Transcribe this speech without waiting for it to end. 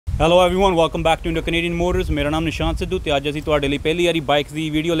Hello everyone welcome back to Indo-Canadian Motors. मेरा नाम निशांत सिद्धू तो अज असीं तुहाडे लई पहली वारी बाइक्स की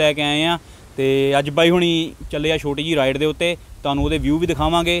वीडियो लैके आए हैं। तो अज बाई हुणी चले आ छोटी जी राइड के उत्ते, तुहानूं उहदे व्यू भी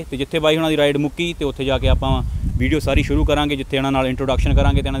दिखावांगे तो जिथे बाई हुणां दी राइड मुक्की तो उत्थे जाके आपां वीडियो सारी शुरू करांगे, जिथे इन्हां नाल इंट्रोडक्शन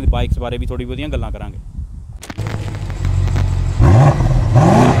करांगे तो इन्हां दी बाइक्स बारे भी थोड़ी बहुतियां गल्लां करांगे।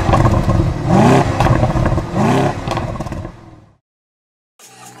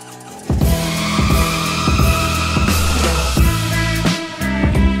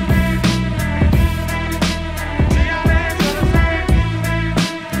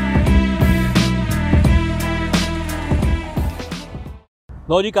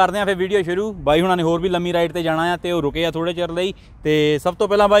 लो जी करते हैं फिर वीडियो शुरू। बाई हुणां ने होर भी लम्मी राइड ते जाना है तो रुके आ थोड़े चिर लई। ते सब तो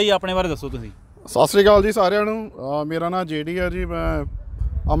पहला बाई अपने बारे दसो तुसीं। सत श्री अकाल जी सारिਆਂ ਨੂੰ। मेरा नाम जेडी है जी। मैं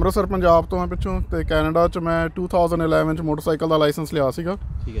ਅੰਮ੍ਰਿਤਸਰ पंजाब तो हाँ पिछों तो कैनेडा च मैं 2011 च मोटरसाइकिल का लाइसेंस लिया सीगा।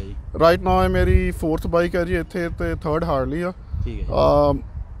 ठीक है जी। राइट नाउ मेरी 4th बाइक है जी इत्थे ते 3rd हार्ली आ। ठीक है।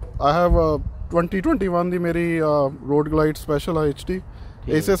 आई हैव 2021 दी मेरी रोड ग्लाइड स्पैशल है HD।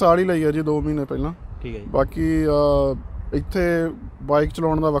 इसे साल ही ਲਈ है जी 2 महीने पहला। ठीक है। बाकी ਇੱਥੇ ਬਾਈਕ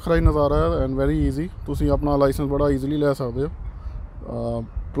ਚਲਾਉਣ ਦਾ ਵੱਖਰਾ ਹੀ ਨਜ਼ਾਰਾ ਹੈ ਐਂਡ ਵੈਰੀ ਈਜ਼ੀ। ਤੁਸੀਂ ਆਪਣਾ ਲਾਇਸੈਂਸ ਬੜਾ ਈਜ਼ੀਲੀ ਲੈ ਸਕਦੇ ਹੋ।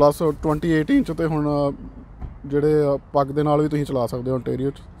 ਪਲੱਸ 2018 ਚ ਤੇ ਹੁਣ ਜਿਹੜੇ ਪੱਗ ਦੇ ਨਾਲ ਵੀ ਤੁਸੀਂ ਚਲਾ ਸਕਦੇ ਹੋ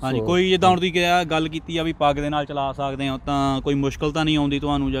ontario ਚ। ਹਾਂਜੀ ਕੋਈ ਜਿੱਦਾਂ ਹੁਣ ਤੁਸੀਂ ਕਿਹਾ ਗੱਲ ਕੀਤੀ ਆ ਵੀ ਪੱਗ ਦੇ ਨਾਲ ਚਲਾ ਸਕਦੇ ਹੋ ਤਾਂ ਕੋਈ ਮੁਸ਼ਕਲ ਤਾਂ ਨਹੀਂ ਆਉਂਦੀ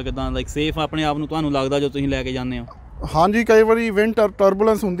ਤੁਹਾਨੂੰ ਜਾਂ ਕਿੱਦਾਂ ਲਾਈਕ ਸੇਫ ਆਪਣੇ ਆਪ ਨੂੰ ਤੁਹਾਨੂੰ ਲੱਗਦਾ ਜੋ ਤੁਸੀਂ ਲੈ ਕੇ ਜਾਂਦੇ ਹੋ? ਹਾਂਜੀ ਕਈ ਵਾਰੀ ਵਿੰਡ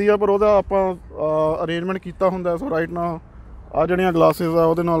ਟਰਬੂਲੈਂਸ ਹੁੰਦੀ ਆ ਪਰ ਉਹਦਾ ਆਪਾਂ ਅਰੇਂਜਮੈਂਟ ਕੀਤਾ ਹੁੰਦਾ। ਸੋ ਰਾਈਟ ਨਾ ਆ ਜਿਹੜੀਆਂ ਗਲਾਸਿਸ ਆ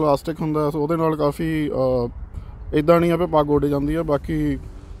ਉਹਦੇ ਨਾਲ ਇਲਾਸਟਿਕ ਹੁੰਦਾ ਸੋ ਉਹਦੇ ਨਾਲ ਕਾਫੀ ਇੱਦਾਂ ਨਹੀਂ ਆ ਵੀ ਪੱਗ ਉੱਡ ਜਾਂਦੀ ਆ। ਬਾਕੀ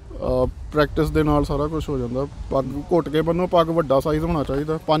ਪ੍ਰੈਕਟਿਸ ਦੇ ਨਾਲ ਸਾਰਾ ਕੁਛ ਹੋ ਜਾਂਦਾ। ਪੱਗ ਘੁੱਟ ਕੇ ਬੰਨੋ, ਪੱਗ ਵੱਡਾ ਸਾਈਜ਼ ਹੋਣਾ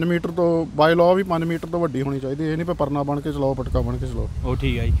ਚਾਹੀਦਾ 5 ਮੀਟਰ ਤੋਂ ਬਾਈ ਲਾਅ ਵੀ 5 ਮੀਟਰ ਤੋਂ ਵੱਡੀ ਹੋਣੀ ਚਾਹੀਦੀ। ਇਹ ਨਹੀਂ ਵੀ ਪਰਨਾ ਬਣ ਕੇ ਚਲਾਓ, ਪਟਕਾ ਬਣ ਕੇ ਚਲਾਓ। ਉਹ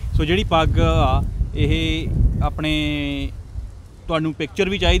ਠੀਕ ਹੈ ਜੀ। ਸੋ ਜਿਹੜੀ ਪੱਗ ਆ ਇਹ ਆਪਣੇ ਤੁਹਾਨੂੰ ਪਿਕਚਰ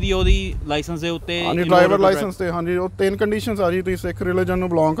ਵੀ ਚਾਹੀਦੀ ਹੈ ਉਹਦੀ ਲਾਇਸੈਂਸ ਦੇ ਉੱਤੇ? ਹਾਂਜੀ ਡਰਾਈਵਰ ਲਾਇਸੈਂਸ 'ਤੇ। ਹਾਂਜੀ ਉਹ 3 ਕੰਡੀਸ਼ਨਸ ਆ ਜੀ। ਤੁਸੀਂ ਸਿੱਖ ਰਿਲੀਜਨ ਨੂੰ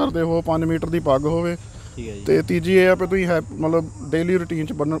ਬਿਲੋਂਗ ਕਰਦੇ ਹੋ, 5 ਮੀਟਰ ਦੀ ਪੱਗ ਹੋਵੇ। ਠੀਕ ਹੈ ਜੀ। ਤੇ ਤੀਜੀ ਇਹ ਆ ਵੀ ਤੁਸੀਂ ਮਤਲਬ ਡੇਲੀ ਰੂਟੀਨ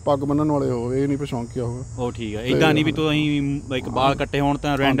 'ਚ ਪੱਗ ਬੰਨਣ ਵਾਲੇ ਹੋਵੇ, ਇਹ ਨਹੀਂ ਵੀ ਸ਼ੌਂਕੀਆ ਹੋਵੇ। ਉਹ ਠੀਕ ਹੈ। ਇੱਦਾਂ ਨਹੀਂ ਵੀ ਤੁਸੀਂ ਇੱਕ ਬਾਲ ਕੱਟੇ ਹੋਣ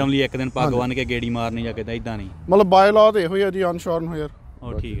ਤਾਂ ਰੈਂਡਮਲੀ ਇੱਕ ਦਿਨ ਪੱਗ ਬੰਨ੍ਹ ਕੇ ਗੇੜੀ ਮਾਰਨੀ ਜਾਂ ਕਿੱਦਾਂ, ਇੱਦਾਂ ਨਹੀਂ ਮਤਲਬ ਬਾਏ ਲਾਅ ਤਾਂ ਇਹੋ ਹੀ ਆ ਜੀ, ਅਨਸ਼ੋਰਨ ਹੋਇਰ।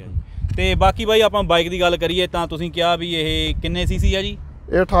 ਉਹ ਠੀਕ ਹੈ ਜੀ। ਅਤੇ ਬਾਕੀ ਬਾਈ ਆਪਾਂ ਬਾਈਕ ਦੀ ਗੱਲ ਕਰੀਏ ਤਾਂ ਤੁਸੀਂ ਕਿਹਾ ਵੀ ਇਹ ਕਿੰਨੇ ਸੀਸੀ ਆ ਜੀ?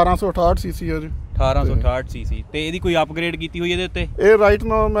 ਇਹ 1868 ਸੀਸੀ ਆ ਜੀ। 1868 ਸੀਸੀ। ਅਤੇ ਇਹਦੀ ਕੋਈ ਅਪਗ੍ਰੇਡ ਕੀਤੀ ਹੋਈ ਇਹਦੇ ਉੱਤੇ? ਇਹ ਰਾਈਟ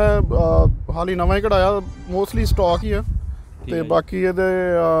ਨਾਲ ਮੈਂ ਹਾਲ ਹੀ ਨਵਾਂ ਹੀ ਕਢਾਇਆ, ਮੋਸਟਲੀ ਸਟਾਕ ਹੀ ਆ। ਅਤੇ ਬਾਕੀ ਇਹਦੇ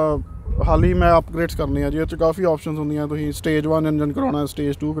ਹਾਲ ਹੀ ਮੈਂ ਅਪਗ੍ਰੇਡਸ ਕਰਨੇ ਆ ਜੀ। ਇਹ 'ਚ ਕਾਫੀ ਆਪਸ਼ਨਸ ਹੁੰਦੀਆਂ। ਤੁਸੀਂ ਸਟੇਜ 1 ਇੰਜਨ ਕਰਾਉਣਾ,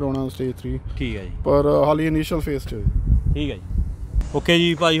 ਸਟੇਜ 2 ਕਰਾਉਣਾ, ਸਟੇਜ 3। ਠੀਕ ਹੈ ਜੀ। ਪਰ ਹਾਲ ਹੀ ਇਨੀਸ਼ੀਅਲ ਫੇਸ 'ਚ। ਠੀਕ ਹੈ ਜੀ। ਓਕੇ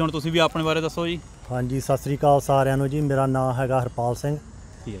ਜੀ ਭਾਜੀ ਹੁਣ ਤੁਸੀਂ ਵੀ ਆਪਣੇ ਬਾਰੇ ਦੱਸੋ ਜੀ। ਹਾਂਜੀ ਸਤਿ ਸ਼੍ਰੀ ਅਕਾਲ ਸਾਰਿਆਂ ਨੂੰ ਜੀ। ਮੇਰਾ ਨਾਮ ਹੈਗਾ ਹਰਪਾਲ ਸਿੰਘ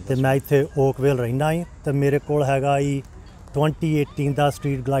ਅਤੇ ਮੈਂ ਇੱਥੇ ਓਕਵਿਲ ਰਹਿੰਦਾ ਜੀ। ਅਤੇ ਮੇਰੇ ਕੋਲ ਹੈਗਾ ਜੀ 2018 ਦਾ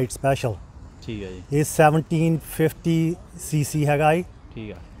ਸਟਰੀਟ ਗਲਾਈਡ ਸਪੈਸ਼ਲ। ਠੀਕ ਹੈ ਜੀ। ਇਹ 1750 cc ਹੈਗਾ ਜੀ।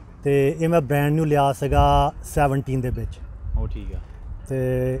 ਠੀਕ ਆ। ਅਤੇ ਇਹ ਮੈਂ ਬ੍ਰੈਂਡ ਨਿਊ ਲਿਆ ਸੀਗਾ 17 ਦੇ ਵਿੱਚ। ਉਹ ਠੀਕ ਆ।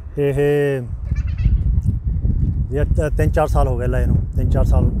 ਅਤੇ ਇਹ 3-4 ਸਾਲ ਹੋ ਗਏ ਲੈ ਇਹਨੂੰ, 3-4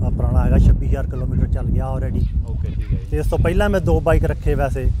 ਸਾਲ ਪੁਰਾਣਾ ਹੈਗਾ। 26,000 ਕਿਲੋਮੀਟਰ ਚੱਲ ਗਿਆ ਆਲਰੇਡੀ। ਓਕੇ ਠੀਕ ਹੈ। ਅਤੇ ਇਸ ਤੋਂ ਪਹਿਲਾਂ ਮੈਂ 2 ਬਾਈਕ ਰੱਖੇ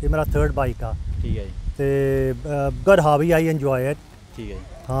ਵੈਸੇ। ਇਹ ਮੇਰਾ 3rd ਬਾਈਕ ਆ। ਠੀਕ ਹੈ ਜੀ। ਅਤੇ ਗੁੱਡ ਹਾਬੀ, ਆਈ ਇੰਜੋਏ ਇਟ। ਠੀਕ ਹੈ ਜੀ।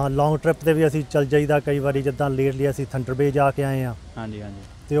 ਹਾਂ ਲੌਂਗ ਟ੍ਰਿਪ 'ਤੇ ਵੀ ਅਸੀਂ ਚੱਲ ਜਾਈਦਾ ਕਈ ਵਾਰੀ। ਜਿੱਦਾਂ ਲੇਟਲੀ ਅਸੀਂ ਥੰਡਰ ਬੇ ਜਾ ਕੇ ਆਏ ਹਾਂ। ਹਾਂਜੀ ਹਾਂਜੀ।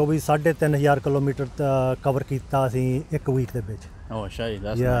 ਅਤੇ ਉਹ ਵੀ 3,500 ਕਿਲੋਮੀਟਰ ਕਵਰ ਕੀਤਾ ਅਸੀਂ 1 ਵੀਕ ਦੇ ਵਿੱਚ। ਓ ਅੱਛਾ ਜੀ।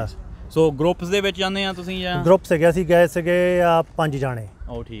 ਸੋ ਗਰੁੱਪਸ ਦੇ ਵਿੱਚ ਜਾਂਦੇ ਆ ਤੁਸੀਂ ਜਾਂ? ਗਰੁੱਪ ਸੀਗੇ, ਅਸੀਂ ਗਏ ਸੀਗੇ 5 ਜਾਣੇ।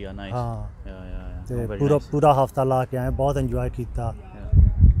 ਉਹ ਠੀਕ ਆ। ਨਾਈਸ। ਹਾਂ ਅਤੇ ਪੂਰਾ ਹਫ਼ਤਾ ਲਾ ਕੇ ਆਏ, ਬਹੁਤ ਇੰਜੋਏ ਕੀਤਾ।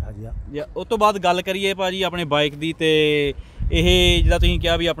 ਹਾਂਜੀ। ਉਸ ਤੋਂ ਬਾਅਦ ਗੱਲ ਕਰੀਏ ਭਾਜੀ ਆਪਣੇ ਬਾਈਕ ਦੀ। ਅਤੇ ਇਹ ਜਿਹੜਾ ਤੁਸੀਂ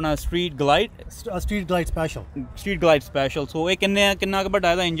ਕਿਹਾ ਵੀ ਆਪਣਾ ਸਟਰੀਟ ਗਲਾਈਡ ਸਪੈਸ਼ਲ। ਸੋ ਇਹ ਕਿੰਨਾ ਕੁ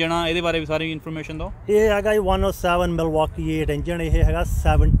ਵੱਡਾ ਇਹਦਾ ਇੰਜਨ ਆ? ਇਹਦੇ ਬਾਰੇ ਵੀ ਸਾਰੀ ਇਨਫੋਰਮੇਸ਼ਨ ਦਿਓ। ਇਹ ਹੈਗਾ 107 ਮਿਲਵਾਕੀ 8 ਇੰਜਨ। ਇਹ ਹੈਗਾ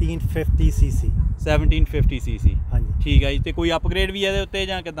 1750 cc। 1750 cc। ਹਾਂਜੀ ਠੀਕ ਹੈ ਜੀ। ਅਤੇ ਕੋਈ ਅਪਗ੍ਰੇਡ ਵੀ ਇਹਦੇ ਉੱਤੇ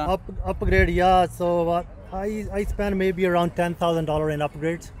ਜਾਂ ਕਿੱਦਾਂ? Upgrade so I spent maybe around $10,000 in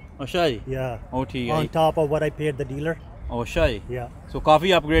upgrades. ਅੱਛਾ ਜੀ। ਉਹ ਠੀਕ ਹੈ। On top of what I paid the dealer. ਅੱਛਾ ਜੀ। ਸੋ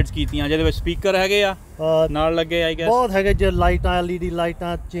ਕਾਫੀ ਅਪਗ੍ਰੇਡਸ ਕੀਤੀਆਂ ਜਿਹਦੇ ਵਿੱਚ ਸਪੀਕਰ ਹੈਗੇ ਆ ਨਾਲ ਲੱਗੇ ਆਈ ਗੈਸ? ਬਹੁਤ ਹੈਗੇ ਜੇ। ਲਾਈਟਾਂ LED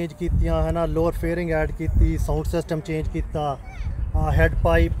ਲਾਈਟਾਂ ਚੇਂਜ ਕੀਤੀਆਂ ਹੈ ਨਾ, ਲੋਅਰ ਫੇਅਰਿੰਗ ਐਡ ਕੀਤੀ, ਸਾਊਂਡ ਸਿਸਟਮ ਚੇਂਜ ਕੀਤਾ, head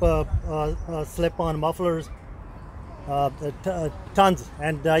pipe, slip on ਮਫਲਰਸ, tons,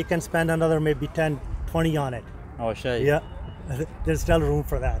 and I can spend another maybe 10-20 on it. ਅੱਛਾ ਜੀ। There's still room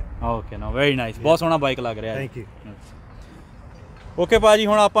for that. Okay, no, very nice. ਬਹੁਤ ਸੋਹਣਾ ਬਾਈਕ ਲੱਗ ਰਿਹਾ। Thank you. ਓਕੇ ਭਾਜੀ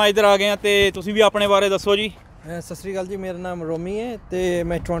ਹੁਣ ਆਪਾਂ ਇੱਧਰ ਆ ਗਏ ਹਾਂ ਅਤੇ ਤੁਸੀਂ ਵੀ ਆਪਣੇ ਬਾਰੇ ਦੱਸੋ ਜੀ। ਸਤਿ ਸ਼੍ਰੀ ਅਕਾਲ ਜੀ। ਮੇਰਾ ਨਾਮ ਰੋਮੀ ਹੈ ਅਤੇ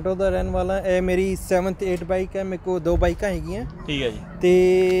ਮੈਂ ਟੋਰਾਂਟੋ ਦਾ ਰਹਿਣ ਵਾਲਾ। ਇਹ ਮੇਰੀ 7th 8 ਬਾਈਕ ਹੈ। ਮੇਰੇ ਕੋਲ 2 ਬਾਈਕਾਂ ਹੈਗੀਆਂ। ਠੀਕ ਹੈ ਜੀ। ਅਤੇ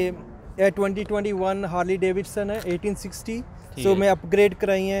ਇਹ 2021 ਹਾਰਲੀ ਡੇਵਿਡਸਨ ਹੈ 1860। ਸੋ ਮੈਂ ਅਪਗ੍ਰੇਡ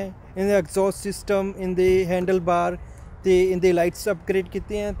ਕਰਾਈ ਹੈ। ਇਹਦੇ ਐਗਜ਼ੌਸਟ ਸਿਸਟਮ, ਇਹਦੇ ਹੈਂਡਲ ਬਾਰ ਅਤੇ ਇਹਦੇ ਲਾਈਟਸ ਅਪਗ੍ਰੇਡ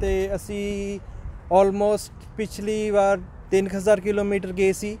ਕੀਤੀਆਂ। ਅਤੇ ਅਸੀਂ ਆਲਮੋਸਟ ਪਿਛਲੀ ਵਾਰ 3,000 ਕਿਲੋਮੀਟਰ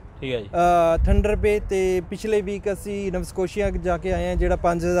ਗਏ ਸੀ। ਠੀਕ ਹੈ ਜੀ ਥੰਡਰ ਬੇ ਤੇ ਪਿਛਲੇ ਵੀਕ ਅਸੀਂ ਨਵ ਸਕੋਸ਼ੀਆ ਜਾ ਕੇ ਆਏ ਹਾਂ ਜਿਹੜਾ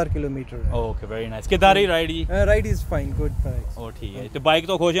 5000 ਕਿਲੋਮੀਟਰ ਹੈ। Okay very nice. ਕਿੱਦਾਂ ਰਹੀ ਰਾਈਡ ਜੀ? Ride is fine good thanks. ਉਹ ਠੀਕ ਹੈ ਤੇ ਬਾਈਕ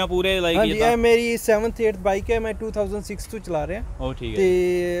ਤੋਂ ਖੁਸ਼ ਆ ਪੂਰੇ ਲਾਈਕ? ਹਾਂਜੀ ਇਹ ਮੇਰੀ 7th 8th ਬਾਈਕ ਹੈ, ਮੈਂ 2006 ਤੋਂ ਚਲਾ ਰਿਹਾ। ਉਹ ਠੀਕ ਹੈ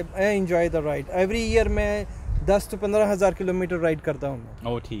ਤੇ ਆਈ ਇੰਜੋਏ ਦਾ ਰਾਈਡ ਐਵਰੀ ਈਅਰ ਮੈਂ 10 ਤੋਂ 15000 ਕਿਲੋਮੀਟਰ ਰਾਈਡ ਕਰਦਾ ਹੁੰਦਾ।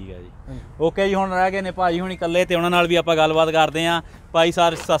 ਉਹ ਠੀਕ ਹੈ ਜੀ। ਓਕੇ ਜੀ ਹੁਣ ਰਹਿ ਗਏ ਨੇ ਭਾਜੀ ਹੁਣੀ ਇਕੱਲੇ ਤੇ ਉਹਨਾਂ ਨਾਲ ਵੀ ਆਪਾਂ ਗੱਲਬਾਤ ਕਰਦੇ ਹਾਂ। ਭਾਈ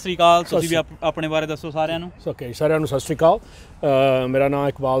ਸਰ ਸਤਿ ਸ੍ਰੀ ਅਕਾਲ, ਤੁਸੀਂ ਵੀ ਆਪਣੇ ਬਾਰੇ ਦੱਸੋ ਸਾਰਿਆਂ ਨੂੰ। ਓਕੇ ਸਾਰਿਆਂ ਨੂੰ ਸਤਿ ਸ੍ਰੀ ਅਕਾਲ। ਮੇਰਾ ਨਾਮ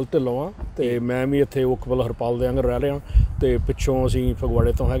ਇਕਬਾਲ ਢਿੱਲੋਂ ਆ ਤੇ ਮੈਂ ਵੀ ਇੱਥੇ ਓਕਵਲ ਹਰਪਾਲ ਦੇ ਅੰਦਰ ਰਹਿ ਰਿਹਾ ਤੇ ਪਿੱਛੋਂ ਅਸੀਂ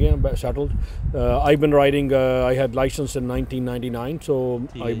ਫਗਵਾੜੇ ਤੋਂ ਹੈਗੇ ਆ settled. I bean riding I had licence in 1999 so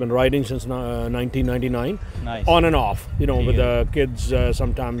I've been riding since 1999 on and off, you know, with the kids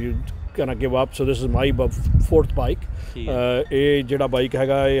sometimes you kind of give up, so this is my 4th bike। ਇਹ ਜਿਹੜਾ bike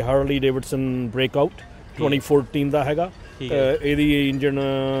ਹੈਗਾ ਇਹ Harley-Davidson Breakout 2014 ਦਾ ਹੈਗਾ। ਇਹਦੀ engine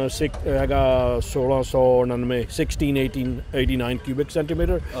ਹੈਗਾ 1699 1689 cubic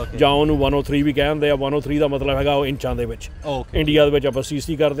centimetre ਜਾਂ ਉਹਨੂੰ 103 ਵੀ ਕਹਿੰਦੇ ਆ। 103 ਦਾ ਮਤਲਬ ਹੈਗਾ ਉਹ ਇੰਚਾਂ ਦੇ ਵਿੱਚ। ਇੰਡੀਆ ਦੇ ਵਿੱਚ ਆਪਾਂ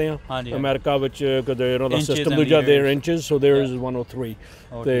ਸੀਸੀ ਕਰਦੇ ਆ, ਅਮਰੀਕਾ ਵਿੱਚ ਕਦੇ ਉਹਨਾਂ ਦਾ ਸਿਸਟਮ ਦੂਜਾ ਦੇਰ ਇੰਚਸ, ਸੋ ਦੇਰ ਇਜ਼ 103।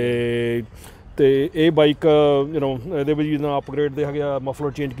 ਤੇ ਇਹ ਬਾਈਕ ਯੂ ਨੋ ਇਹਦੇ ਵਿੱਚ ਜਿੱਦਾਂ ਅਪਗ੍ਰੇਡ ਦੇ ਹੈਗੇ ਆ,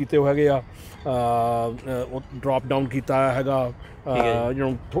 ਮਫਲਰ ਚੇਂਜ ਕੀਤੇ ਹੋਏ ਹੈਗੇ ਆ, ਡ੍ਰੌਪ ਡਾਊਨ ਕੀਤਾ ਹੈਗਾ, ਯੂ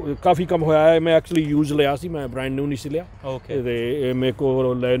ਨੋ ਕਾਫੀ ਕੰਮ ਹੋਇਆ ਹੈ। ਮੈਂ ਐਕਚੁਅਲੀ ਯੂਜ਼ ਲਿਆ ਸੀ, ਮੈਂ ਬ੍ਰਾਂਡ ਨਿਊ ਨਹੀਂ ਸੀ ਲਿਆ। ਤੇ ਇਹ ਮੇਰੇ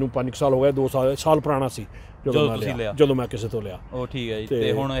ਕੋਲ ਲੈ ਨੂੰ 5 ਸਾਲ ਹੋ ਗਏ, 2 ਸਾਲ ਪੁਰਾਣਾ ਸੀ ਜਦੋਂ ਮੈਂ ਕਿਸੇ ਤੋਂ ਲਿਆ। ਉਹ ਠੀਕ ਹੈ ਜੀ।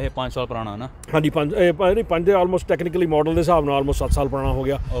 ਤੇ ਹੁਣ ਇਹ 5 ਸਾਲ ਪੁਰਾਣਾ ਨਾ? ਹਾਂਜੀ 5 ਆਲਮੋਸਟ ਟੈਕਨੀਕਲੀ ਮਾਡਲ ਦੇ ਹਿਸਾਬ ਨਾਲ ਆਲਮੋਸਟ 7 ਸਾਲ ਪੁਰਾਣਾ ਹੋ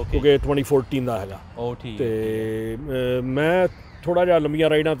ਗਿਆ ਕਿਉਂਕਿ 2014 ਦਾ ਹੈਗਾ। ਉਹ ਠੀਕ। ਤੇ ਮੈਂ ਥੋੜ੍ਹਾ ਜਿਹਾ ਲੰਬੀਆਂ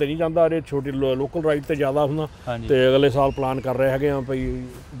ਰਾਈਡਾਂ 'ਤੇ ਨਹੀਂ ਜਾਂਦਾ, ਅਜੇ ਛੋਟੀ ਲੋਕਲ ਰਾਈਡ 'ਤੇ ਜ਼ਿਆਦਾ ਹੁੰਦਾ। ਅਤੇ ਅਗਲੇ ਸਾਲ ਪਲਾਨ ਕਰ ਰਹੇ ਹੈਗੇ ਆ ਭਈ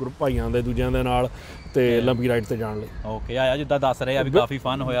ਗਰੁੱਪ ਭਾਈਆਂ ਦੇ ਦੂਜਿਆਂ ਦੇ ਨਾਲ ਤੇ ਲੰਬੀ ਰਾਈਡ 'ਤੇ ਜਾਣ ਲਈ। ਓਕੇ ਆਇਆ ਜਿੱਦਾਂ ਦੱਸ ਰਹੇ ਆ ਵੀ ਕਾਫੀ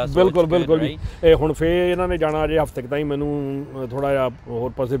ਫਨ ਹੋਇਆ। ਬਿਲਕੁਲ ਬਿਲਕੁਲ ਜੀ। ਇਹ ਹੁਣ ਫੇਰ ਇਹਨਾਂ ਨੇ ਜਾਣਾ ਅਜੇ ਹਫ਼ਤੇ ਤਾਈਂ, ਮੈਨੂੰ ਥੋੜ੍ਹਾ ਜਿਹਾ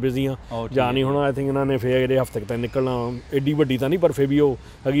ਹੋਰ ਪਾਸੇ ਬਿਜ਼ੀ ਆ, ਜਾ ਨਹੀਂ ਹੋਣਾ। ਆਈ ਥਿੰਕ ਇਹਨਾਂ ਨੇ ਫੇਰ ਅਜੇ ਹਫ਼ਤੇ ਤਾਈਂ ਨਿਕਲਣਾ। ਐਡੀ ਵੱਡੀ ਤਾਂ ਨਹੀਂ ਪਰ ਫੇਰ ਵੀ ਉਹ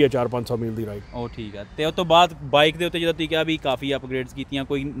ਹੈਗੀ ਆ 400-500 ਮੀਲ ਦੀ ਰਾਈਡ। ਉਹ ਠੀਕ ਆ। ਅਤੇ ਉਸ ਤੋਂ ਬਾਅਦ ਬਾਈਕ ਦੇ ਉੱਤੇ ਜਿੱਦਾਂ ਤੁਸੀਂ ਕਿਹਾ ਵੀ ਕਾਫੀ ਅਪਗ੍ਰੇਡਸ ਕੀਤੀਆਂ,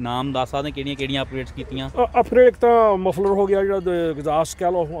 ਕੋਈ ਨਾਮ ਦੱਸ ਸਕਦੇ ਕਿਹੜੀਆਂ ਅਪਗ੍ਰੇਡਸ ਕੀਤੀਆਂ? ਅਪਗ੍ਰੇਡ ਤਾਂ ਮਫਲਰ ਹੋ ਗਿਆ, ਜਿਹੜਾ ਐਗਜ਼ਾਸਟ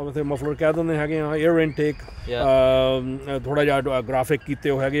ਕਹਿ ਲਓ, ਮਫਲਰ ਕਹਿ ਦਿੰਦੇ ਹੈਗੇ ਆ, ਏਅਰ ਇਨਟੇਕ, ਥੋੜ੍ਹਾ ਜਿਹਾ ਗ੍ਰਾਫਿਕ ਕੀਤੇ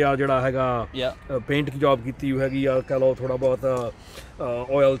ਹੋ ਹੈਗੇ ਆ, ਜਿਹੜਾ ਹੈਗਾ ਪੇਂਟ ਦੀ ਜੌਬ ਕੀਤੀ ਹੈਗੀ ਆ, ਕਹਿ ਲਓ ਥੋੜ੍ਹਾ ਬਹੁਤ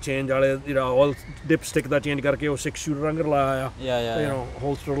ਆਇਲ ਚੇਂਜ ਵਾਲੇ, ਜਿਹੜਾ ਆਇਲ ਡਿਪ ਸਟਿਕ ਦਾ ਚੇਂਜ ਕਰਕੇ ਉਹ 6 ਸ਼ੂਟਰ ਰੰਗ ਲਾਇਆ ਆ,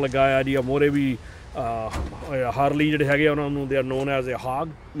 ਹੋਲਸਟਰ ਲਗਾਇਆ ਜੀ। ਮੋਰੇ ਵੀ ਹਾਰਲੀ ਜਿਹੜੇ ਹੈਗੇ ਉਹਨਾਂ ਨੂੰ they are non as a ਹਾਗ,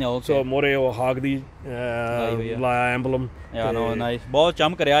 ਸੋ ਮੋਰੇ ਉਹ ਹਾਗ ਦੀ ਲਾਇਆ ਐਂਬਲਮ। ਨਾਈਸ, ਬਹੁਤ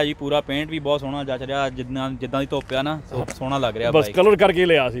ਚਮਕ ਰਿਹਾ ਜੀ, ਪੂਰਾ ਪੇਂਟ ਵੀ ਬਹੁਤ ਸੋਹਣਾ ਜੱਚ ਰਿਹਾ, ਜਿੱਦਾਂ ਦੀ ਧੁੱਪ ਆ ਨਾ ਸੋਹਣਾ ਲੱਗ ਰਿਹਾ। ਬਸ ਕਲਰ ਕਰਕੇ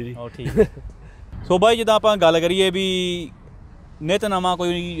ਲਿਆ ਸੀ ਜੀ। ਠੀਕ। ਸੋ ਬਾਈ ਜਿੱਦਾਂ ਆਪਾਂ ਗੱਲ ਕਰੀਏ ਵੀ ਨਿਤ ਨਵਾਂ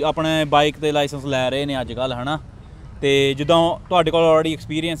ਕੋਈ ਆਪਣੇ ਬਾਈਕ 'ਤੇ ਲਾਇਸੈਂਸ ਲੈ ਰਹੇ ਨੇ ਅੱਜ ਕੱਲ੍ਹ, ਹੈ ਨਾ? ਅਤੇ ਜਿੱਦਾਂ ਤੁਹਾਡੇ ਕੋਲ ਆਲਰੇਡੀ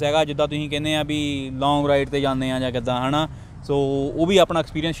ਐਕਸਪੀਰੀਅੰਸ ਹੈਗਾ, ਜਿੱਦਾਂ ਤੁਸੀਂ ਕਹਿੰਦੇ ਆ ਵੀ ਲੌਂਗ ਰਾਈਡ 'ਤੇ ਜਾਂਦੇ ਆ ਜਾਂ ਕਿੱਦਾਂ, ਹੈ ਨਾ? ਸੋ ਉਹ ਵੀ ਆਪਣਾ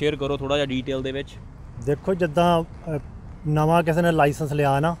ਐਕਸਪੀਰੀਅੰਸ ਸ਼ੇਅਰ ਕਰੋ ਥੋੜ੍ਹਾ ਜਿਹਾ ਡੀਟੇਲ ਦੇ ਵਿੱਚ। ਦੇਖੋ ਜਿੱਦਾਂ ਨਵਾਂ ਕਿਸੇ ਨੇ ਲਾਇਸੈਂਸ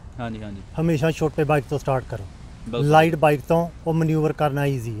ਲਿਆ ਨਾ, ਹਾਂਜੀ ਹਮੇਸ਼ਾ ਛੋਟੇ ਬਾਈਕ ਤੋਂ ਸਟਾਰਟ ਕਰੋ। ਲਾਈਟ ਬਾਈਕ ਤੋਂ ਉਹ ਮਨਿਊਵਰ ਕਰਨਾ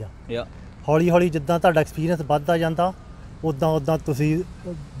ਈਜ਼ੀ ਆ। ਹੌਲੀ ਹੌਲੀ ਜਿੱਦਾਂ ਤੁਹਾਡਾ ਐਕਸਪੀਰੀਅੰਸ ਵੱਧਦਾ ਜਾਂਦਾ ਉੱਦਾਂ ਤੁਸੀਂ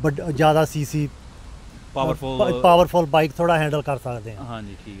ਜ਼ਿਆਦਾ ਸੀਸੀ ਪਾਵਰਫੁਲ ਬਾਈਕ ਥੋੜਾ ਹੈਂਡਲ ਕਰ ਸਕਦੇ ਆ।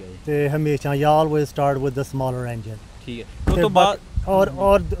 ਹਾਂਜੀ ਠੀਕ ਹੈ ਜੀ। ਤੇ ਹਮੇਸ਼ਾ you always start with the smaller engine. ਠੀਕ ਹੈ। ਉਸ ਤੋਂ ਬਾਅਦ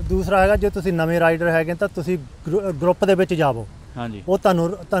ਔਰ ਦੂਸਰਾ ਹੈਗਾ, ਜੇ ਤੁਸੀਂ ਨਵੇਂ ਰਾਈਡਰ ਹੈਗੇ ਤਾਂ ਤੁਸੀਂ ਗਰੁੱਪ ਦੇ ਵਿੱਚ ਜਾਵੋ। ਹਾਂਜੀ। ਉਹ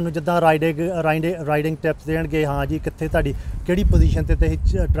ਤੁਹਾਨੂੰ ਜਿੱਦਾਂ ਰਾਈਡਿੰਗ ਟਿਪਸ ਦੇਣਗੇ, ਹਾਂ ਜੀ ਕਿੱਥੇ ਤੁਹਾਡੀ ਕਿਹੜੀ ਪੋਜੀਸ਼ਨ 'ਤੇ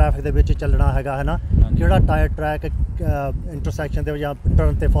ਤੁਸੀਂ ਟ੍ਰੈਫਿਕ ਦੇ ਵਿੱਚ ਚੱਲਣਾ ਹੈਗਾ, ਹੈ ਨਾ? ਕਿਹੜਾ ਟਰੈਕ ਇੰਟਰਸੈਕਸ਼ਨ 'ਤੇ ਜਾਂ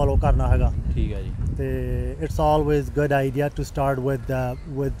ਟਰਨ 'ਤੇ ਫੋਲੋ ਕਰਨਾ ਹੈਗਾ। ਠੀਕ ਹੈ ਜੀ। ਅਤੇ it's always good idea to start with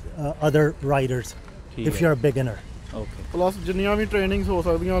other riders if you're a beginner। Okay. Plus ਜਿੰਨੀਆਂ ਵੀ ਟ੍ਰੇਨਿੰਗਸ ਹੋ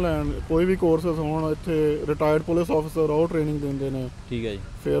ਸਕਦੀਆਂ ਲੈਣ, ਕੋਈ ਵੀ ਕੋਰਸਸ ਹੋਣ, ਇੱਥੇ ਰਿਟਾਇਰਡ ਪੁਲਿਸ ਆਫਿਸਰ ਉਹ ਟ੍ਰੇਨਿੰਗ ਦਿੰਦੇ ਨੇ। ਠੀਕ ਹੈ ਜੀ।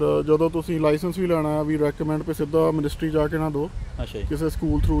 ਫਿਰ ਜਦੋਂ ਤੁਸੀਂ ਲਾਇਸੈਂਸ ਵੀ ਲੈਣਾ ਹੈ ਵੀ ਰੈਕਮੈਂਡ ਪੇ ਸਿੱਧਾ ਮਿਨਿਸਟਰੀ ਜਾ ਕੇ ਨਾ ਦਿਓ। ਅੱਛਾ ਜੀ। ਕਿਸੇ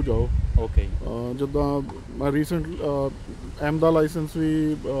ਸਕੂਲ ਥਰੂ ਜਾਓ। ਓਕੇ। ਜਿੱਦਾਂ ਮੈਂ ਰੀਸੈਂਟ ਐਮ ਦਾ ਲਾਇਸੈਂਸ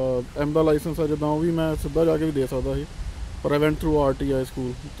ਆ ਜਿੱਦਾਂ, ਉਹ ਵੀ ਮੈਂ ਸਿੱਧਾ ਜਾ ਕੇ ਵੀ ਦੇ ਸਕਦਾ ਸੀ, ਪਰ ਆਈ ਵੈਂਟ ਥਰੂ RTI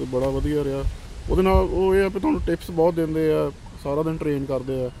ਸਕੂਲ ਅਤੇ ਬੜਾ ਵਧੀਆ ਰਿਹਾ। ਉਹਦੇ ਨਾਲ ਉਹ ਇਹ ਆ ਵੀ ਤੁਹਾਨੂੰ ਟਿਪਸ ਬਹੁਤ ਦਿੰਦੇ ਆ, ਸਾਰਾ ਦਿਨ ਟ੍ਰੇਨ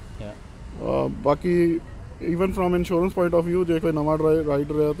ਕਰਦੇ ਆ। ਬਾਕੀ even from insurance point of view, ਜੇ ਕੋਈ ਨਵਾਂ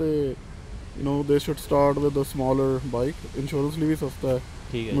ਰਾਈਡਰ ਹੈ ਅਤੇ ਯੂ ਨੋ ਦੇ should start with a smaller bike. Insurance ਲਈ ਵੀ ਸਸਤਾ ਹੈ,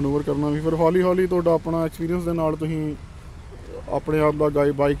 ਮਨੂਵਰ ਕਰਨਾ ਵੀ। ਫਿਰ ਹੌਲੀ ਹੌਲੀ ਤੁਹਾਡਾ ਆਪਣਾ ਐਕਸਪੀਰੀਅੰਸ ਦੇ ਨਾਲ ਤੁਸੀਂ ਆਪਣੇ ਆਪ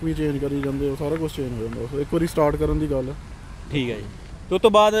ਦਾ ਬਾਈਕ ਵੀ ਚੇਂਜ ਕਰੀ ਜਾਂਦੇ ਹੋ, ਸਾਰਾ ਕੁਛ ਚੇਂਜ ਹੋ ਜਾਂਦਾ। ਸੋ ਇੱਕ ਵਾਰੀ ਸਟਾਰਟ ਕਰਨ ਦੀ ਗੱਲ ਹੈ। ਠੀਕ ਹੈ ਜੀ। ਅਤੇ ਉਸ ਤੋਂ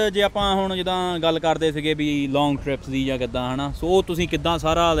ਬਾਅਦ ਜੇ ਆਪਾਂ ਹੁਣ ਜਿੱਦਾਂ ਗੱਲ ਕਰਦੇ ਸੀਗੇ ਵੀ ਲੌਂਗ ਟ੍ਰਿਪਸ ਦੀ ਜਾਂ ਕਿੱਦਾਂ, ਹੈ ਨਾ? ਸੋ ਉਹ ਤੁਸੀਂ ਕਿੱਦਾਂ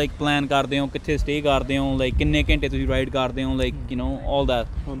ਸਾਰਾ ਲਾਈਕ ਪਲਾਨ ਕਰਦੇ ਹੋ, ਕਿੱਥੇ ਸਟੇ ਕਰਦੇ ਹੋ, ਲਾਈਕ ਕਿੰਨੇ ਘੰਟੇ ਤੁਸੀਂ ਰਾਈਡ ਕਰਦੇ ਹੋ, like you know all that,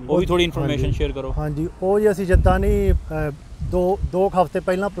 ਉਹ ਵੀ ਥੋੜ੍ਹੀ ਇਨਫੋਰਮੇਸ਼ਨ ਸ਼ੇਅਰ ਕਰੋ। ਹਾਂਜੀ, ਉਹ ਜੀ ਅਸੀਂ ਜਿੱਦਾਂ ਨਹੀਂ 2 ਹਫ਼ਤੇ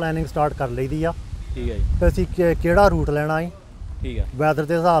ਪਹਿਲਾਂ ਪਲੈਨਿੰਗ ਸਟਾਰਟ ਕਰ ਲਈ ਦੀ ਆ। ਠੀਕ ਹੈ ਜੀ। ਅਤੇ ਅਸੀਂ ਕਿਹੜਾ ਰੂਟ ਲੈਣਾ ਹੈ, ਠੀਕ ਹੈ, ਵੈਦਰ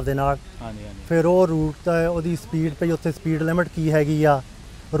ਦੇ ਹਿਸਾਬ ਦੇ ਨਾਲ। ਹਾਂਜੀ ਹਾਂਜੀ। ਫਿਰ ਉਹ ਰੂਟ ਤਾਂ ਉਹਦੀ ਸਪੀਡ ਪਈ, ਉੱਥੇ ਸਪੀਡ ਲਿਮਿਟ ਕੀ ਹੈਗੀ ਆ,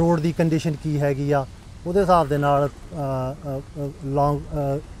 ਰੋਡ ਦੀ ਕੰਡੀਸ਼ਨ ਕੀ ਹੈਗੀ ਆ, ਉਹਦੇ ਹਿਸਾਬ ਦੇ ਨਾਲ ਲੌਂਗ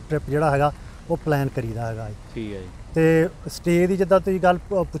ਟ੍ਰਿਪ ਜਿਹੜਾ ਹੈਗਾ ਉਹ ਪਲਾਨ ਕਰੀਦਾ ਹੈਗਾ। ਠੀਕ ਹੈ ਜੀ। ਤੇ ਸਟੇ ਦੀ ਜਿੱਦਾਂ ਤੁਸੀਂ ਗੱਲ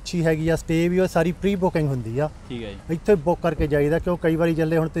ਪੁੱਛੀ ਹੈਗੀ ਆ, ਸਟੇ ਵੀ ਉਹ ਸਾਰੀ ਪ੍ਰੀ ਬੁਕਿੰਗ ਹੁੰਦੀ ਆ। ਠੀਕ ਹੈ ਜੀ। ਇੱਥੇ ਬੁੱਕ ਕਰਕੇ ਜਾਈਦਾ, ਕਿਉਂ ਕਈ ਵਾਰੀ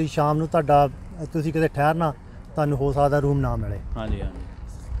ਚੱਲੇ ਹੁਣ ਤੁਸੀਂ ਸ਼ਾਮ ਨੂੰ ਤੁਸੀਂ ਕਿਤੇ ਠਹਿਰਨਾ, ਤੁਹਾਨੂੰ ਹੋ ਸਕਦਾ ਰੂਮ ਨਾ ਮਿਲੇ। ਹਾਂਜੀ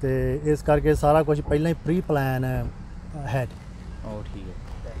ਹਾਂਜੀ। ਤੇ ਇਸ ਕਰਕੇ ਸਾਰਾ ਕੁਝ ਪਹਿਲਾਂ ਹੀ ਪ੍ਰੀ ਪਲਾਨ ਹੈ। ਉਹ ਠੀਕ ਹੈ।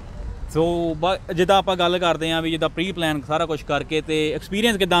 ਸੋ ਜਿੱਦਾਂ ਆਪਾਂ ਗੱਲ ਕਰਦੇ ਹਾਂ ਵੀ ਜਿੱਦਾਂ ਪ੍ਰੀ ਪਲਾਨ ਸਾਰਾ ਕੁਝ ਕਰਕੇ, ਤੇ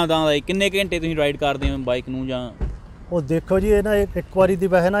ਐਕਸਪੀਰੀਅੰਸ ਕਿੱਦਾਂ ਦਾ ਕਿੰਨੇ ਘੰਟੇ ਤੁਸੀਂ ਰਾਈਡ ਕਰਦੇ ਹੋ ਬਾਈਕ ਨੂੰ? ਜਾਂ ਉਹ ਦੇਖੋ ਜੀ, ਇਹ ਨਾ ਇੱਕ ਵਾਰੀ ਦੀ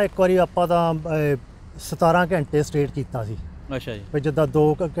ਵੈਸੇ ਨਾ, ਇੱਕ ਵਾਰੀ ਆਪਾਂ ਤਾਂ 17 ਘੰਟੇ ਸਟ੍ਰੇਟ ਕੀਤਾ ਸੀ। ਅੱਛਾ ਜੀ। ਫਿਰ ਜਿੱਦਾਂ 2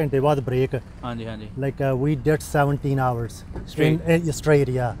 ਘੰਟੇ ਬਾਅਦ ਬ੍ਰੇਕ। ਹਾਂਜੀ ਹਾਂਜੀ। Like we did 17 hours straight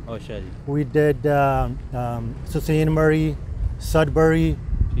ਯਾ। ਅੱਛਾ ਜੀ। ਵੀ ਡਿਡ ਸੁਸੇਨ ਮਰੀ, ਸਡਬਰੀ,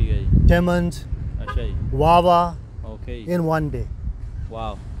 ਠੀਕ ਹੈ ਜੀ, ਟਿਮਨਸ, ਅੱਛਾ ਜੀ, ਵਾਵਾ, ਓਕੇ ਇਨ 1 ਡੇ।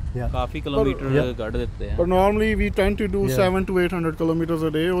 ਵਾਓ, ਕਾਫੀ ਕਿਲੋਮੀਟਰ ਕੱਢ ਦਿੱਤੇ ਆ। ਪਰ normally we tend to do 700 to 800 kilometres ਅ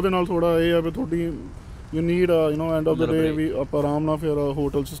ਡੇ। ਉਹਦੇ ਨਾਲ ਥੋੜਾ ਇਹ ਆ ਵੀ ਤੁਹਾਡੀ you need you know end of the ਡੇ ਵੀ ਆਪਾਂ ਆਰਾਮ ਨਾਲ ਫਿਰ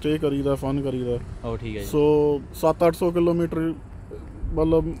ਹੋਟਲ 'ਚ ਸਟੇ ਕਰੀਦਾ, ਫਨ ਕਰੀਦਾ। ਉਹ ਠੀਕ ਹੈ ਜੀ। ਸੋ 700-800 ਕਿਲੋਮੀਟਰ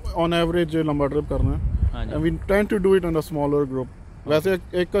ਮਤਲਬ ਔਨ ਐਵਰੇਜ ਜੇ ਲੰਬਾ ਟ੍ਰਿਪ ਕਰਨਾ and we tend to do it in a smaller group. ਵੈਸੇ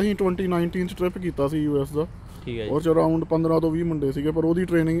ਇੱਕ ਅਸੀਂ 2019 'ਚ ਟ੍ਰਿਪ ਕੀਤਾ ਸੀ US ਦਾ। ਠੀਕ ਹੈ ਜੀ। ਉਹ 'ਚ ਅਰਾਊਂਡ 15 ਤੋਂ 20 ਮੁੰਡੇ ਸੀਗੇ, ਪਰ ਉਹਦੀ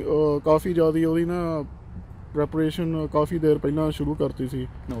ਟ੍ਰੇਨਿੰਗ ਕਾਫੀ ਜ਼ਿਆਦਾ, ਉਹਦੀ ਨਾ ਪ੍ਰੈਪਰੇਸ਼ਨ ਕਾਫੀ ਦੇਰ ਪਹਿਲਾਂ ਸ਼ੁਰੂ ਕਰਤੀ ਸੀ।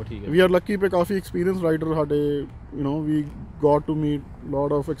 ਠੀਕ ਹੈ। ਵੀ ਆਰ ਲੱਕੀ ਪੇ ਕਾਫੀ ਐਕਸਪੀਰੀਅੰਸ ਰਾਈਡਰ ਸਾਡੇ you know we goat to meet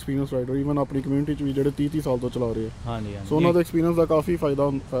lot of experience rider even ਆਪਣੀ ਕਮਿਊਨਿਟੀ 'ਚ ਵੀ ਜਿਹੜੇ 30 ਸਾਲ ਤੋਂ ਚਲਾ ਰਹੇ ਆ। ਹਾਂਜੀ ਹਾਂਜੀ। ਸੋ ਉਹਨਾਂ ਦੇ ਐਕਸਪੀਰੀਅੰਸ ਦਾ ਕਾਫੀ ਫਾਇਦਾ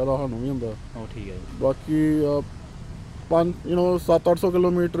ਸਾਨੂੰ ਵੀ ਹੁੰਦਾ। ਉਹ ਠੀਕ ਹੈ ਜੀ। ਬਾਕੀ 700-800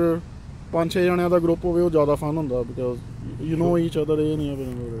 ਕਿਲੋਮੀਟਰ 5-6 ਜਣਿਆਂ ਦਾ ਗਰੁੱਪ ਹੋਵੇ ਉਹ ਜ਼ਿਆਦਾ ਫਨ ਹੁੰਦਾ, because you know each other. ਇਹ ਨਹੀਂ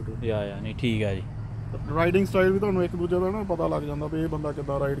ਆ ਯਾ ਨਹੀਂ ਠੀਕ ਹੈ ਜੀ। ਰਾਈਡਿੰਗ ਸਟਾਈਲ ਵੀ ਤੁਹਾਨੂੰ ਇੱਕ ਦੂਜੇ ਦਾ ਨਾ ਪਤਾ ਲੱਗ ਜਾਂਦਾ ਵੀ ਇਹ ਬੰਦਾ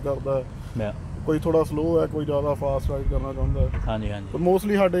ਕਿੱਦਾਂ ਰਾਈਡ ਕਰਦਾ। ਕੋਈ ਥੋੜਾ ਸਲੋ ਹੈ, ਕੋਈ ਜ਼ਿਆਦਾ ਫਾਸਟ ਰਾਈਡ ਕਰਨਾ ਚਾਹੁੰਦਾ। ਹਾਂਜੀ ਹਾਂਜੀ। ਪਰ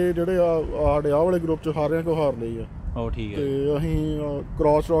ਮੋਸਟਲੀ ਸਾਡੇ ਜਿਹੜੇ ਸਾਡੇ ਆਹ ਵਾਲੇ ਗਰੁੱਪ 'ਚ ਸਾਰਿਆਂ ਕੋ ਹਾਰਲੇ ਆ। ਉਹ ਠੀਕ ਹੈ। ਤੇ ਅਸੀਂ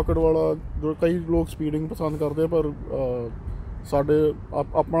ਕ੍ਰਾਸ ਰੌਕਟ ਵਾਲਾ, ਕਈ ਲੋਕ ਸਪੀਡਿੰਗ ਪਸੰਦ ਕਰਦੇ, ਪਰ ਸਾਡੇ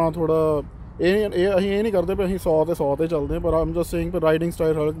ਆਪਣਾ ਥੋੜਾ ਅਸੀਂ ਇਹ ਨਹੀਂ ਕਰਦੇ ਵੀ ਅਸੀਂ 100 ਤੇ 100 ਤੇ ਚੱਲਦੇ ਹਾਂ। ਪਰ ਆਮ ਜਸਟ ਸੇਇੰਗ ਪਰ ਰਾਈਡਿੰਗ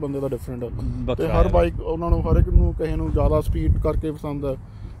ਸਟਾਈਲ ਹਰ ਇੱਕ ਬੰਦੇ ਦਾ ਡਿਫਰੈਂਟ ਹੈ। ਤੇ ਹਰ ਬਾਈਕ ਉਹਨਾਂ ਨੂੰ, ਹਰ ਇੱਕ ਨੂੰ ਕਿਸੇ ਨੂੰ ਜ਼ਿਆਦਾ ਸਪੀਡ ਕਰਕੇ ਪਸੰਦ ਹੈ।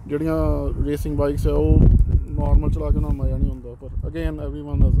 ਜਿਹੜੀਆਂ ਰੇਸਿੰਗ ਬਾਈਕਸ ਆ ਉਹ ਨਾਰਮਲ ਚਲਾ ਕੇ ਉਹਨਾਂ ਨੂੰ ਮਜ਼ਾ ਨਹੀਂ ਹੁੰਦਾ। ਪਰ again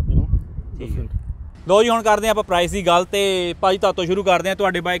everyone is you know different. ਲੋ ਜੀ, ਹੁਣ ਕਰਦੇ ਹਾਂ ਆਪਾਂ ਪ੍ਰਾਈਸ ਦੀ ਗੱਲ। ਤੇ ਭਾਜੀ ਤੁਹਾਤੋਂ ਸ਼ੁਰੂ ਕਰਦੇ ਹਾਂ,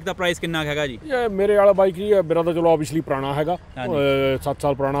 ਤੁਹਾਡੇ ਬਾਈਕ ਦਾ ਪ੍ਰਾਈਸ ਕਿੰਨਾ ਹੈਗਾ ਜੀ? ਮੇਰੇ ਵਾਲਾ ਬਾਈਕ ਹੀ ਹੈ, ਮੇਰਾ ਤਾਂ ਚਲੋ ਆਬਵੀਅਸਲੀ ਪੁਰਾਣਾ ਹੈਗਾ, 7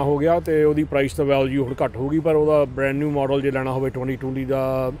 ਸਾਲ ਪੁਰਾਣਾ ਹੋ ਗਿਆ, ਤੇ ਉਹਦੀ ਪ੍ਰਾਈਸ ਤਾਂ ਵੈਲਿਊ ਹੁਣ ਘੱਟ ਹੋਊਗੀ। ਪਰ ਉਹਦਾ ਬ੍ਰੈਂਡ ਨਿਊ ਮਾਡਲ ਜੇ ਲੈਣਾ ਹੋਵੇ 2020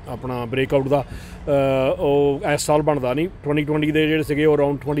 ਦਾ ਆਪਣਾ ਬ੍ਰੇਕਆਊਟ ਦਾ, ਉਹ ਇਸ ਸਾਲ ਬਣਦਾ ਨਹੀਂ। 2020 ਦੇ ਜਿਹੜੇ ਸੀਗੇ ਉਹ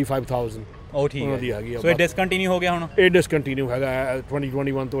ਅਰਾਊਂਡ 25,000। ਉਹ ਠੀਕ ਹੈ। ਸੋ ਇਹ ਡਿਸਕੰਟੀਨਿਊ ਹੋ ਗਿਆ ਹੁਣ? ਇਹ ਡਿਸਕੰਟੀਨਿਊ ਹੈਗਾ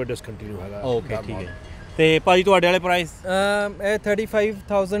 2021 ਤੋਂ, ਇਹ ਡਿਸਕੰਟੀਨਿਊ ਹੈਗਾ। ਓਕੇ ਠੀਕ ਹੈ। ਤੇ ਭਾਜੀ ਤੁਹਾਡੇ ਵਾਲੇ ਪ੍ਰਾਈਸ? ਇਹ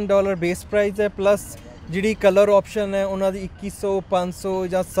 $35,000 ਬੇਸ ਪ੍ਰਾਈਸ ਹੈ, ਪਲੱਸ ਜਿਹੜੀ ਕਲਰ ਆਪਸ਼ਨ ਹੈ ਉਹਨਾਂ ਦੀ 2100, 500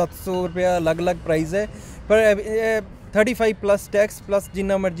 ਜਾਂ 700 ਰੁਪਇਆ ਅਲੱਗ-ਅਲੱਗ ਪ੍ਰਾਈਸ ਹੈ। ਪਰ 35 ਪਲੱਸ ਟੈਕਸ ਪਲੱਸ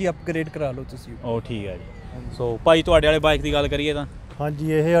ਜਿੰਨਾ ਮਰਜ਼ੀ ਅਪਗ੍ਰੇਡ ਕਰਾ ਲਓ ਤੁਸੀਂ। ਉਹ ਠੀਕ ਹੈ ਜੀ। ਸੋ ਭਾਜੀ ਤੁਹਾਡੇ ਵਾਲੇ ਬਾਈਕ ਦੀ ਗੱਲ ਕਰੀਏ ਤਾਂ?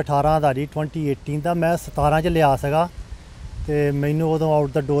 ਹਾਂਜੀ, ਇਹ 18 ਦਾ ਜੀ, 2018 ਦਾ। ਮੈਂ 17 'ਚ ਲਿਆ ਸੀਗਾ ਤੇ ਮੈਨੂੰ ਉਦੋਂ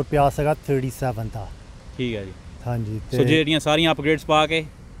ਆਊਟ ਦਾ ਡੋਰ ਪਿਆ ਸੀਗਾ 37 ਦਾ। ਠੀਕ ਹੈ ਜੀ। ਹਾਂਜੀ। ਸੋ ਜਿਹੜੀਆਂ ਸਾਰੀਆਂ ਅਪਗ੍ਰੇਡਸ ਪਾ ਕੇ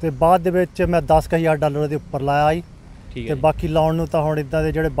ਤੇ ਬਾਅਦ ਦੇ ਵਿੱਚ ਮੈਂ $10,000 ਦੇ ਉੱਪਰ ਲਾਇਆ ਜੀ। ਠੀਕ ਹੈ। ਤੇ ਬਾਕੀ ਲਾਉਣ ਨੂੰ ਤਾਂ ਹੁਣ ਇੱਦਾਂ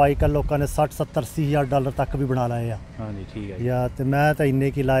ਦੇ ਜਿਹੜੇ ਬਾਈਕ ਆ ਲੋਕਾਂ ਨੇ 60-70-80,000 ਤੱਕ ਵੀ ਬਣਾ ਲਏ ਆ। ਹਾਂਜੀ ਠੀਕ ਹੈ। ਜਾਂ ਤੇ ਮੈਂ ਤਾਂ ਇੰਨੇ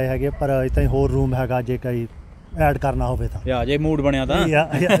ਕੀ ਲਾਏ ਹੈਗੇ, ਪਰ ਇੱਦਾਂ ਹੀ ਹੋਰ ਰੂਮ ਹੈਗਾ ਜੇ ਕੋਈ ਐਡ ਕਰਨਾ ਹੋਵੇ ਤਾਂ। ਯਾ ਜੇ ਮੂਡ ਬਣਿਆ ਤਾਂ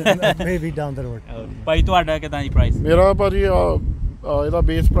ਮੇਬੀ ਡਾਊਨ ਦ ਰੋਡ। ਭਾਈ ਤੁਹਾਡਾ ਕਿਦਾਂ ਜੀ ਪ੍ਰਾਈਸ? ਮੇਰਾ ਭਾਜੀ ਇਹਦਾ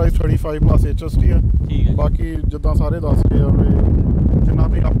ਬੇਸ ਪ੍ਰਾਈਸ 35 ਪਲੱਸ HST ਹੈ। ਠੀਕ ਹੈ। ਬਾਕੀ ਜਿੱਦਾਂ ਸਾਰੇ ਦੱਸ ਰਹੇ ਆ ਵੀ ਜਿੰਨਾ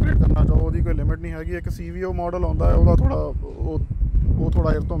ਤੁਸੀਂ ਅਪਗ੍ਰੇਡ ਕਰਨਾ ਚਾਹੋ ਉਹਦੀ ਕੋਈ ਲਿਮਿਟ ਨਹੀਂ ਹੈਗੀ। ਇੱਕ CVO ਮਾਡਲ ਆਉਂਦਾ ਹੈ, ਉਹਦਾ ਥੋੜਾ ਉਹ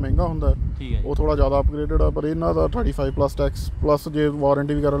ਥੋੜਾ ਇਹ ਤੋਂ ਮਹਿੰਗਾ ਹੁੰਦਾ। ਠੀਕ ਹੈ। ਉਹ ਥੋੜਾ ਜ਼ਿਆਦਾ ਅਪਗ੍ਰੇਡਡ ਆ, ਪਰ ਇਹਨਾਂ ਦਾ 35 ਪਲੱਸ ਟੈਕਸ ਪਲੱਸ ਜੇ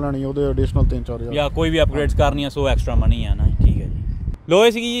ਵਾਰੰਟੀ ਵਗੈਰਾ ਲੈਣੀ ਉਹਦੇ ਐਡੀਸ਼ਨਲ 3-4 ਜਾਂ ਕੋਈ ਵੀ ਅਪਗ੍ਰੇਡਸ ਕਰਨੀ ਆ, ਸੋ ਐਕਸਟਰਾ ਮਨੀ ਆ ਨਾ। ਠੀਕ ਹੈ ਜੀ। ਲੋ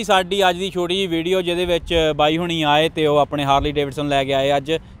ਇਹ ਸੀਗੀ ਜੀ ਸਾਡੀ ਅੱਜ ਦੀ ਛੋਟੀ ਜਿਹੀ ਵੀਡੀਓ, ਜਿਹਦੇ ਵਿੱਚ ਬਾਈ ਹੁਣੀ ਆਏ ਤੇ ਉਹ ਆਪਣੇ ਹਾਰਲੀ ਡੇਵਿਡਸਨ ਲੈ ਕੇ ਆਏ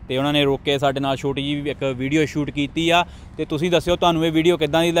ਅੱਜ, ਤੇ ਉਹਨਾਂ ਨੇ ਰੋਕ ਕੇ ਸਾਡੇ ਨਾਲ ਛੋਟੀ ਜਿਹੀ ਇੱਕ ਵੀਡੀਓ ਸ਼ੂਟ ਕੀਤੀ ਆ। ਤੇ ਤੁਸੀਂ ਦੱਸਿਓ ਤੁਹਾਨੂੰ ਇਹ ਵੀਡੀਓ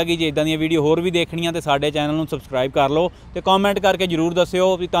ਕਿੱਦਾਂ ਦੀ ਲੱਗੀ। ਜੇ ਇਦਾਂ ਦੀਆਂ ਵੀਡੀਓ ਹੋਰ ਵੀ ਦੇਖਣੀਆਂ ਤੇ ਸਾਡੇ ਚੈਨਲ ਨੂੰ ਸਬਸਕ੍ਰਾਈਬ ਕਰ ਲਓ ਤੇ ਕਮੈਂਟ ਕਰਕੇ ਜ਼ਰੂਰ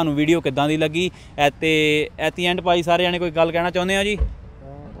ਦੱਸਿਓ ਵੀ ਤੁਹਾਨੂੰ ਵੀਡੀਓ ਕਿੱਦਾਂ ਦੀ ਲੱਗੀ। ਤੇ ਐਟ ਦੀ ਐਂਡ ਭਾਈ ਸਾਰੇ ਜਾਣੇ ਕੋਈ ਗੱਲ ਕਹਿਣਾ ਚਾਹੁੰਦੇ ਆ ਜੀ?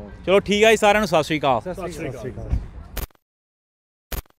 ਚਲੋ ਠੀਕ ਆ ਜੀ, ਸਾਰਿਆਂ ਨੂੰ ਸਤਿ ਸ਼੍ਰੀ ਅਕਾਲ। ਸਤਿ ਸ਼੍ਰੀ ਅਕਾਲ।